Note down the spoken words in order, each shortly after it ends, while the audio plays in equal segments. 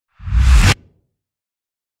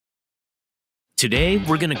Today,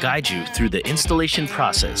 we're going to guide you through the installation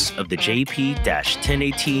process of the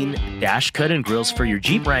JP-1018 dash cut and grills for your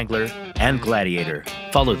Jeep Wrangler and Gladiator.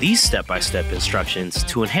 Follow these step-by-step instructions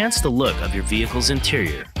to enhance the look of your vehicle's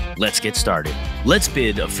interior. Let's get started. Let's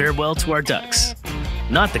bid a farewell to our ducks.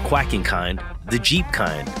 Not the quacking kind, the Jeep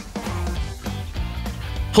kind.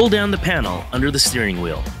 Pull down the panel under the steering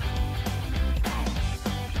wheel.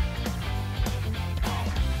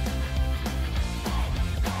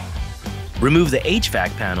 Remove the HVAC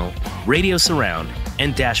panel, radio surround,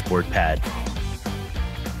 and dashboard pad.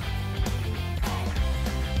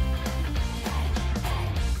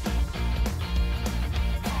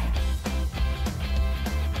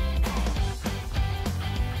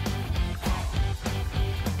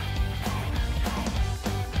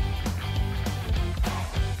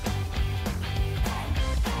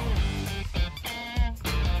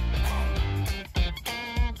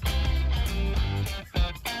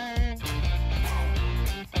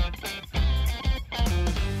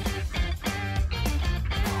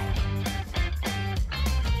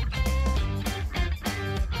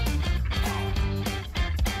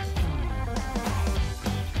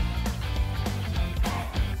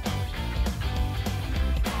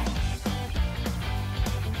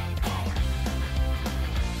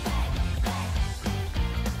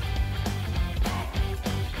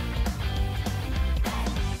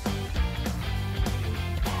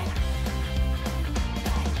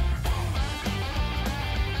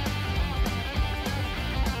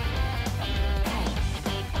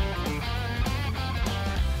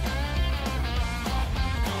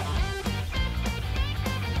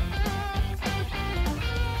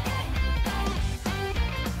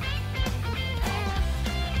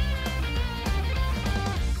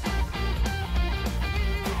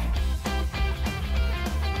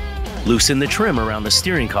 Loosen the trim around the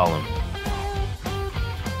steering column.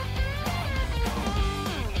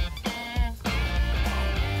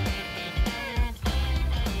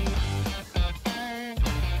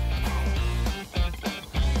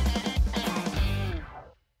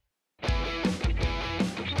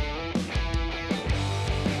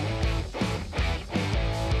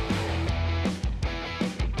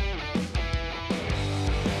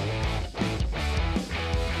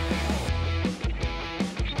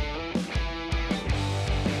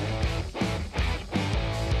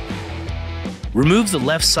 Remove the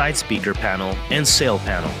left side speaker panel and sail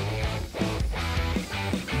panel.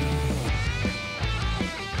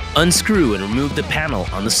 Unscrew and remove the panel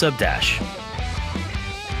on the subdash.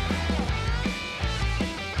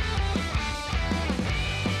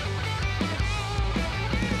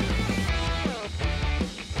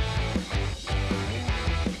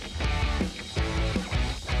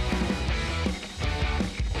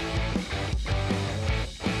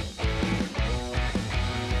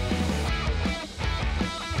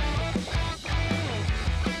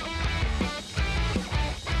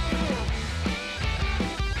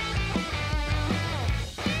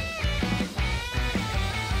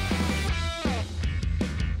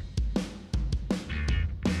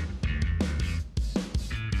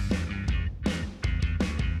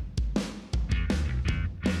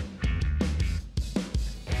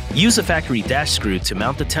 Use a factory dash screw to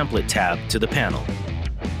mount the template tab to the panel.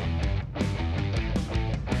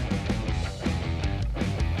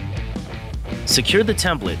 Secure the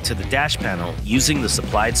template to the dash panel using the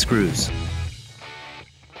supplied screws.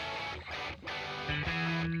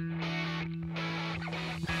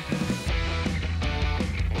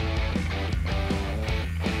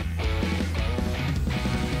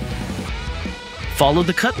 Follow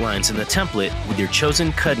the cut lines in the template with your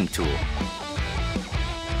chosen cutting tool.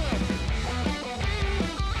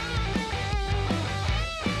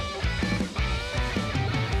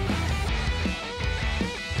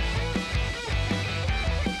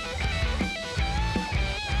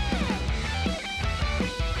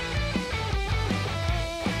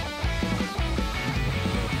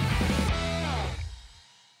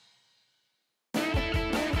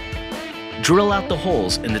 Drill out the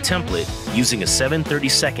holes in the template using a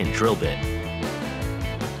 7/32 drill bit.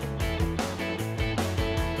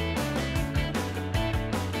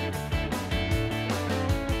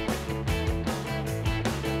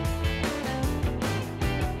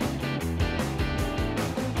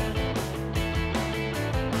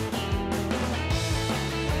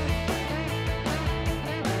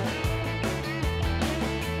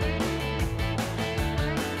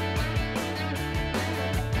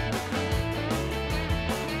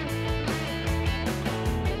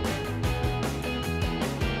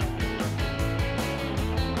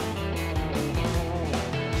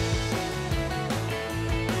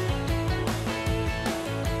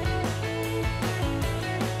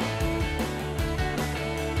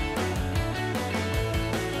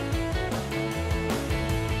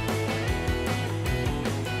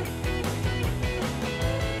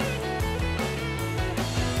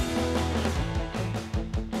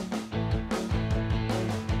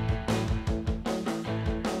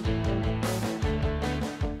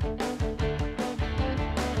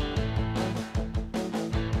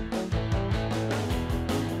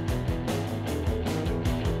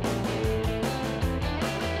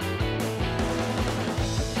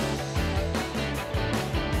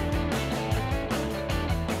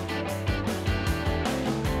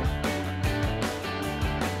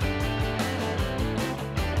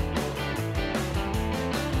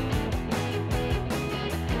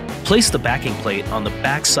 Place the backing plate on the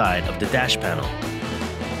back side of the dash panel.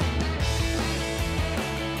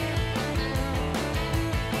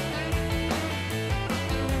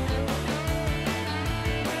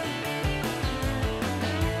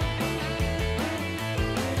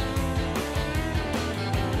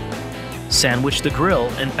 Sandwich the grille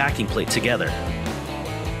and backing plate together.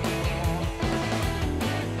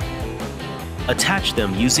 Attach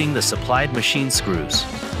them using the supplied machine screws.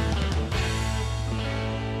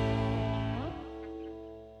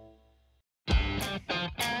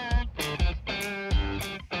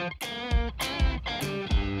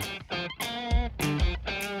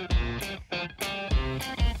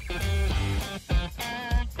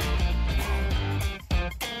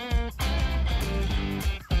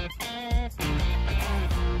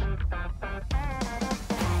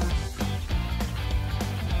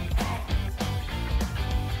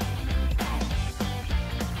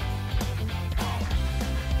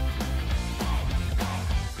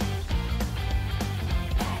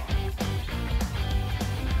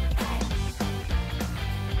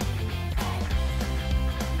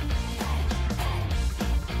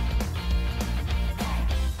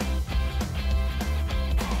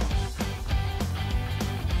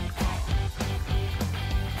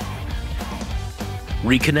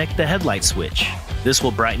 Reconnect the headlight switch. This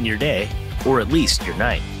will brighten your day, or at least your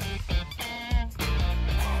night.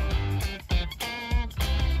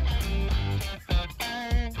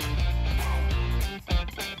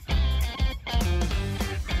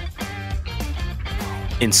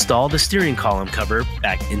 Install the steering column cover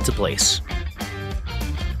back into place.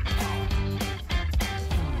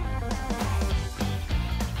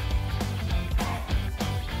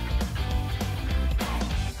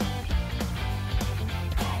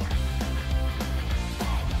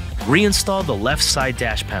 Reinstall the left side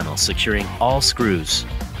dash panel, securing all screws.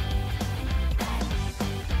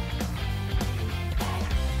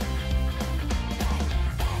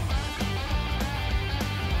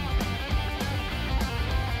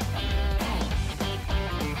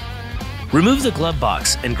 Remove the glove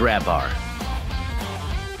box and grab bar.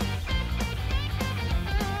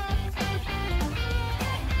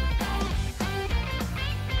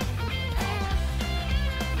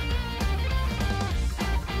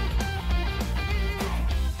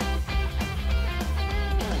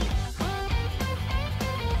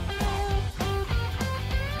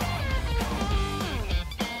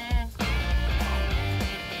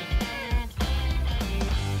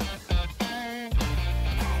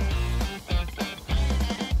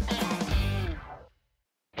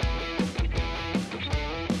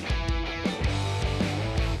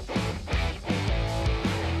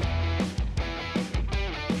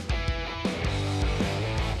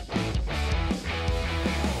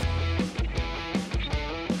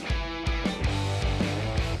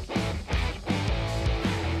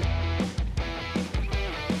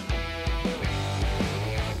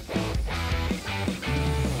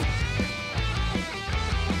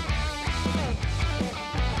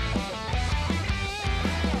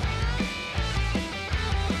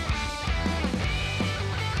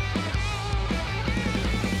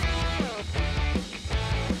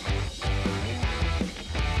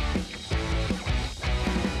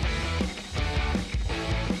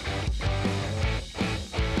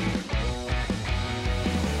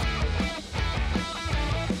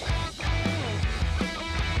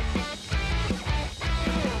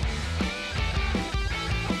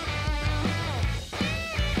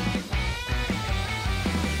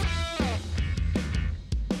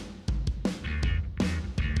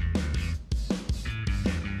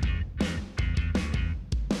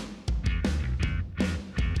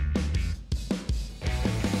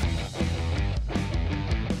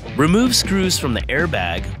 Remove screws from the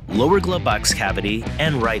airbag, lower glove box cavity,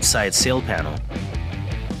 and right side sail panel.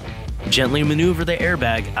 Gently maneuver the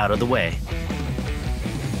airbag out of the way.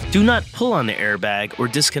 Do not pull on the airbag or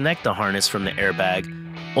disconnect the harness from the airbag,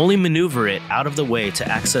 only maneuver it out of the way to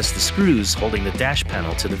access the screws holding the dash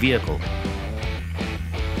panel to the vehicle.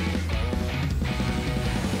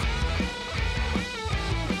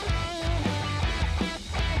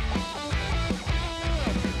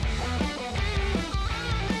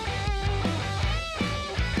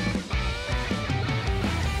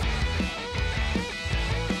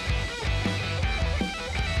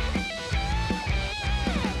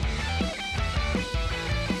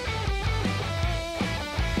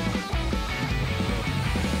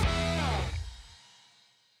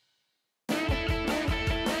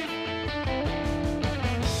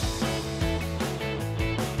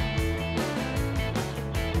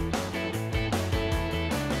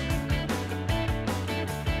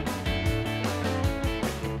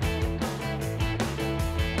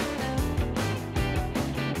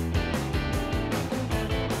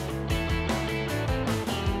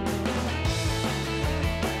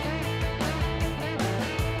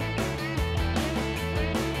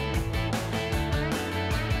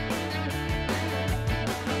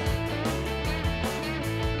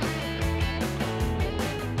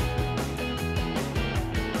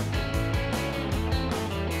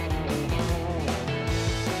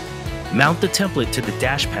 Mount the template to the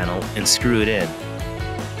dash panel and screw it in.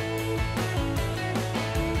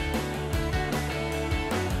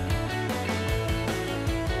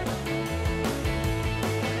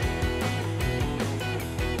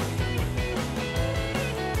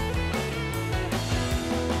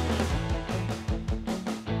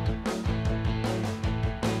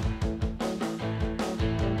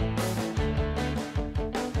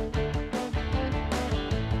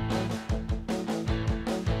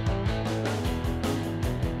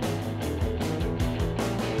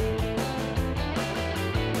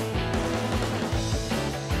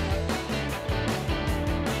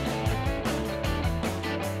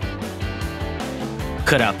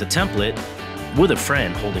 Cut out the template, with a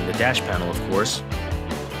friend holding the dash panel, of course.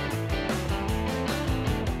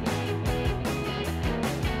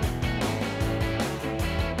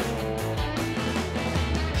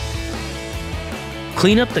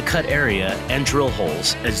 Clean up the cut area and drill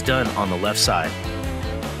holes as done on the left side.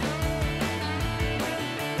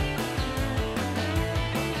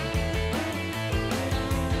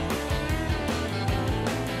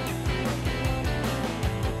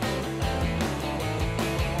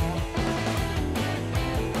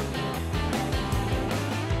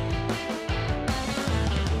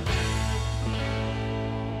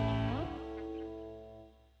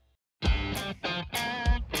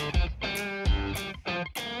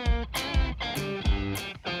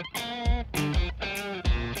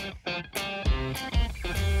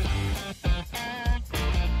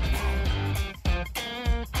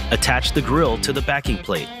 Attach the grill to the backing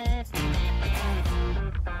plate.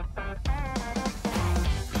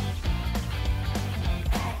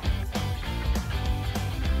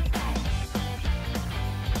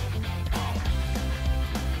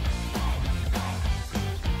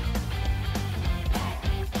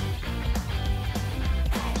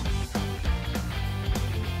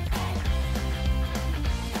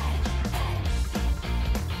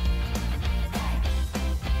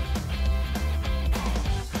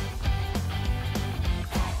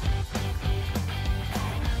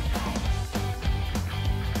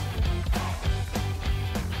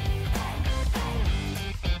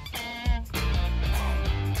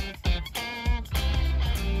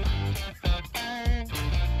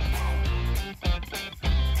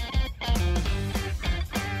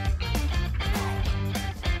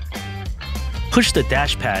 Push the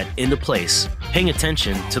dash pad into place, paying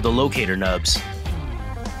attention to the locator nubs.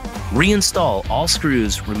 Reinstall all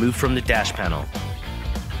screws removed from the dash panel.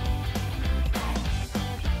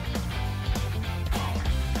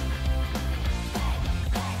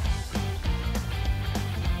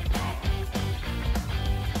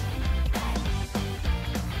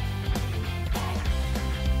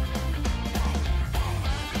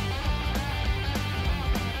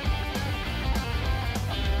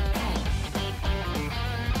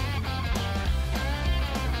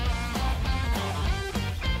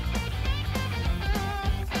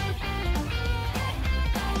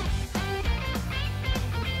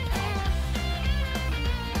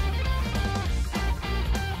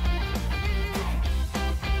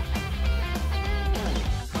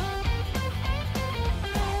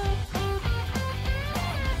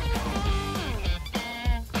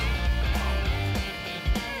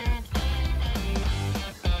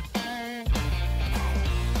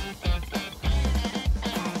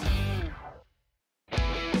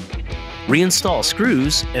 Reinstall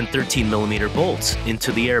screws and 13mm bolts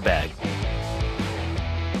into the airbag.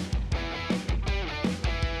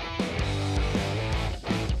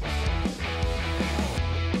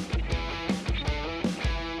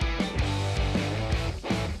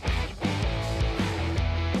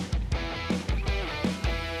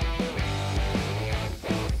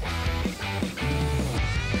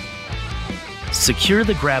 Secure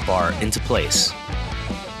the grab bar into place.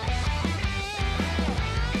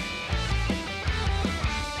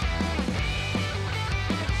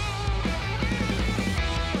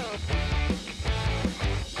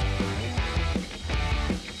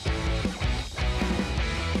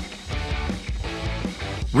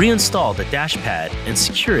 Reinstall the dash pad and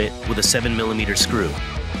secure it with a 7mm screw.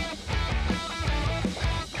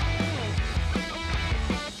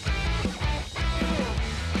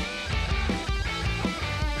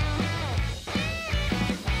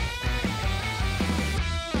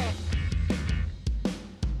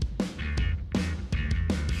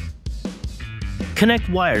 Connect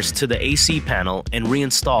wires to the AC panel and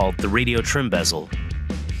reinstall the radio trim bezel.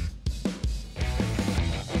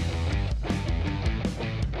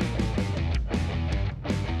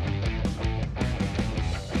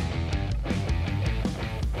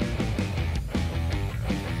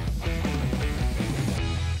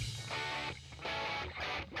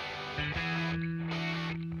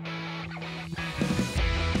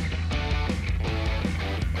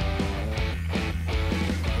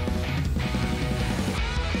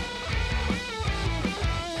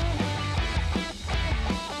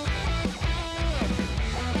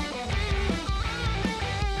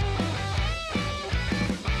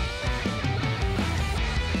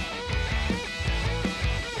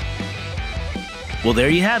 Well, there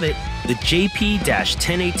you have it. The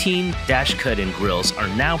JP-1018 dash cut-in grills are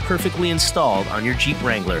now perfectly installed on your Jeep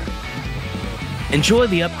Wrangler. Enjoy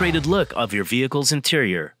the upgraded look of your vehicle's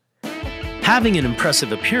interior. Having an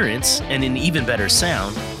impressive appearance and an even better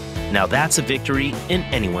sound, now that's a victory in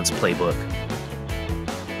anyone's playbook.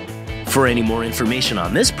 For any more information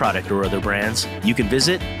on this product or other brands, you can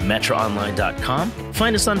visit metraonline.com,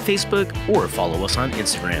 find us on Facebook, or follow us on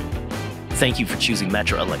Instagram. Thank you for choosing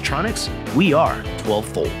Metra Electronics. We are 12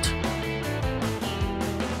 Volt.